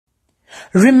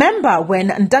Remember when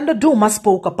Ntando Duma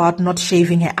spoke about not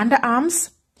shaving her underarms?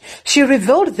 She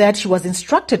revealed that she was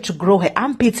instructed to grow her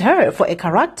armpits hair for a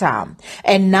character,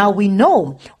 and now we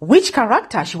know which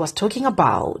character she was talking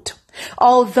about.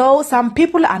 Although some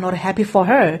people are not happy for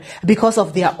her because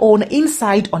of their own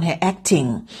insight on her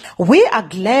acting, we are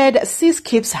glad sis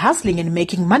keeps hustling and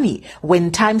making money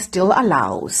when time still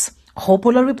allows.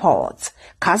 Hopolo reports,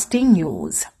 Casting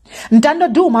News.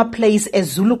 Ntando Duma plays a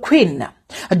Zulu queen.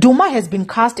 Duma has been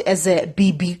cast as a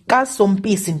Bibi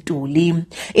Kasompisi Ntuli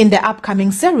in the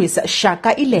upcoming series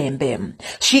Shaka Ilembe.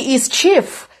 She is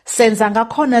Chief Senzanga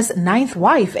Kona's ninth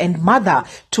wife and mother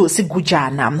to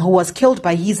Sigujana, who was killed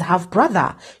by his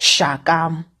half-brother,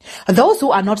 Shaka. Those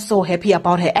who are not so happy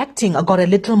about her acting got a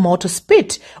little more to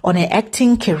spit on her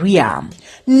acting career.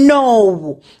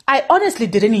 No, I honestly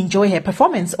didn't enjoy her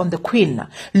performance on The Queen.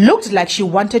 Looked like she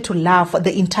wanted to laugh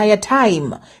the entire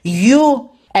time.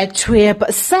 A Twip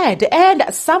said, and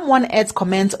someone adds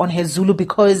comments on her Zulu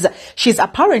because she's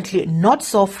apparently not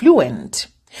so fluent.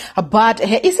 But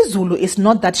her isiZulu is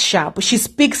not that sharp. She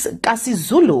speaks Kasi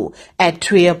Zulu, a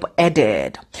Twip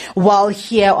added. While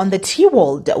here on the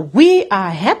T-World, we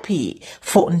are happy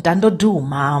for Ntando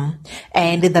Duma.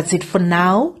 And that's it for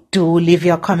now. Do leave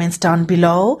your comments down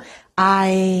below.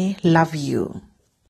 I love you.